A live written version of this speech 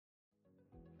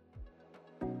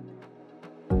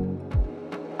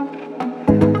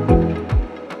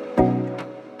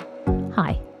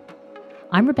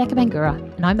I'm Rebecca Bangura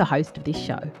and I'm the host of this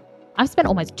show. I've spent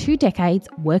almost 2 decades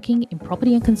working in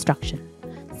property and construction,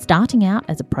 starting out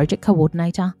as a project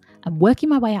coordinator and working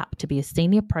my way up to be a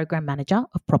senior program manager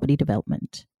of property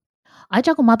development. I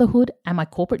juggle motherhood and my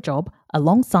corporate job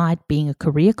alongside being a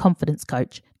career confidence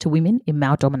coach to women in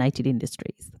male-dominated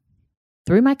industries.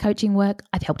 Through my coaching work,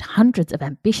 I've helped hundreds of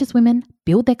ambitious women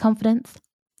build their confidence,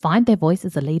 find their voice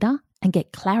as a leader, and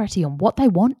get clarity on what they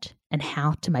want and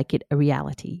how to make it a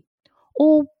reality,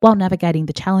 all while navigating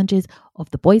the challenges of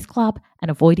the boys' club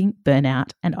and avoiding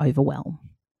burnout and overwhelm.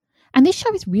 And this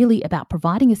show is really about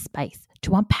providing a space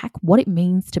to unpack what it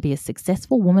means to be a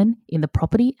successful woman in the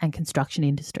property and construction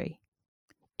industry.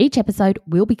 Each episode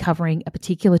will be covering a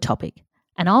particular topic,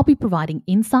 and I'll be providing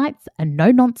insights and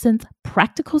no-nonsense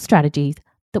practical strategies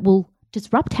that will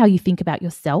disrupt how you think about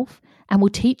yourself and will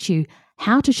teach you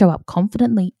how to show up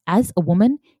confidently as a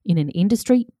woman in an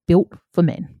industry built for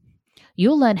men.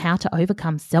 You'll learn how to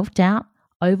overcome self-doubt,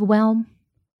 overwhelm,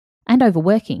 and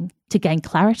overworking to gain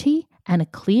clarity and a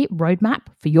clear roadmap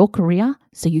for your career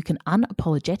so you can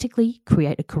unapologetically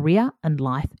create a career and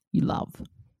life you love.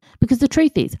 Because the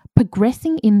truth is,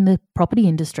 progressing in the property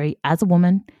industry as a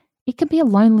woman, it can be a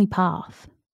lonely path.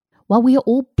 While we are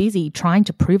all busy trying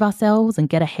to prove ourselves and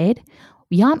get ahead,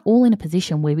 we aren't all in a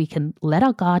position where we can let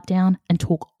our guard down and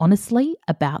talk honestly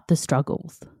about the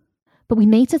struggles. But we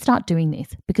need to start doing this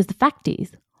because the fact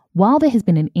is, while there has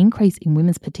been an increase in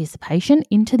women's participation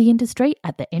into the industry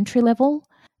at the entry level,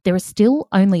 there are still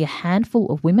only a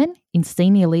handful of women in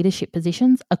senior leadership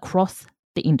positions across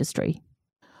the industry.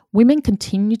 Women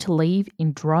continue to leave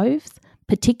in droves,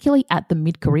 particularly at the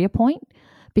mid-career point,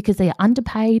 because they are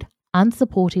underpaid,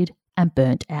 unsupported, and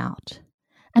burnt out.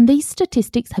 And these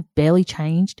statistics have barely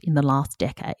changed in the last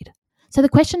decade. So the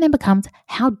question then becomes,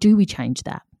 how do we change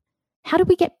that? How do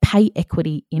we get pay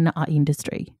equity in our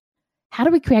industry? How do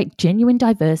we create genuine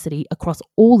diversity across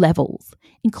all levels,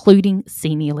 including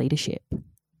senior leadership?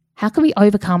 How can we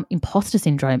overcome imposter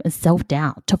syndrome and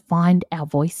self-doubt to find our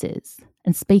voices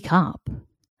and speak up?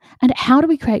 And how do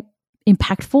we create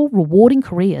impactful, rewarding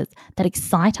careers that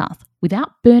excite us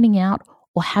without burning out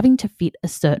or having to fit a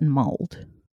certain mold?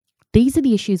 These are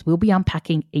the issues we'll be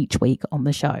unpacking each week on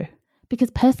the show.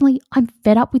 Because personally, I'm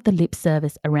fed up with the lip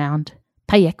service around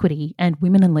pay equity and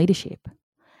women in leadership.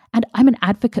 And I'm an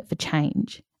advocate for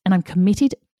change, and I'm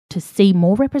committed to see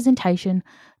more representation,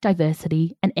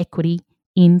 diversity, and equity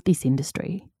in this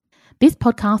industry. This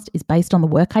podcast is based on the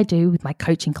work I do with my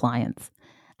coaching clients.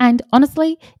 And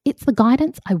honestly, it's the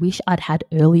guidance I wish I'd had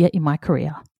earlier in my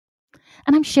career.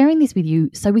 And I'm sharing this with you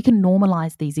so we can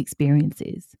normalize these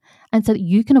experiences and so that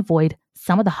you can avoid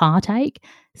some of the heartache,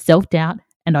 self-doubt,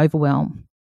 and overwhelm.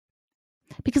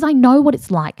 Because I know what it's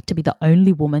like to be the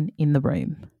only woman in the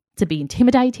room, to be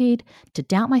intimidated, to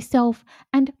doubt myself,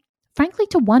 and frankly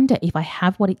to wonder if I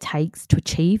have what it takes to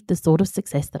achieve the sort of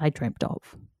success that I dreamt of.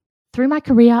 Through my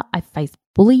career, I've faced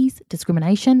bullies,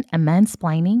 discrimination, and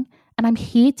mansplaining, and I'm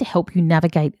here to help you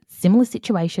navigate similar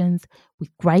situations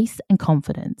with grace and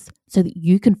confidence so that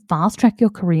you can fast-track your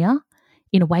career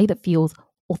in a way that feels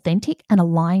authentic and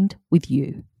aligned with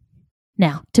you.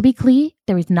 Now, to be clear,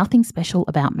 there is nothing special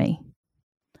about me.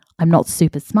 I'm not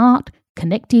super smart,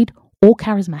 connected, or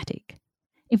charismatic.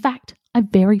 In fact, I'm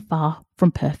very far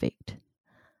from perfect.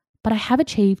 But I have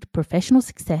achieved professional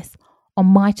success on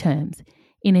my terms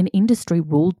in an industry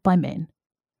ruled by men.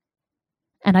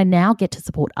 And I now get to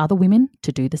support other women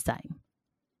to do the same.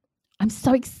 I'm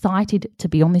so excited to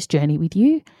be on this journey with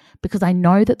you because I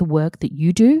know that the work that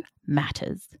you do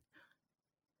matters.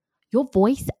 Your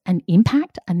voice and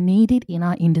impact are needed in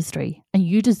our industry, and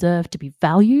you deserve to be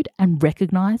valued and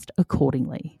recognised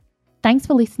accordingly. Thanks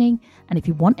for listening, and if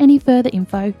you want any further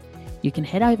info, you can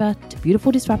head over to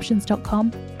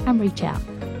beautifuldisruptions.com and reach out.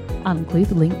 I'll include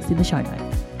the links in the show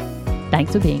notes.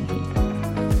 Thanks for being here.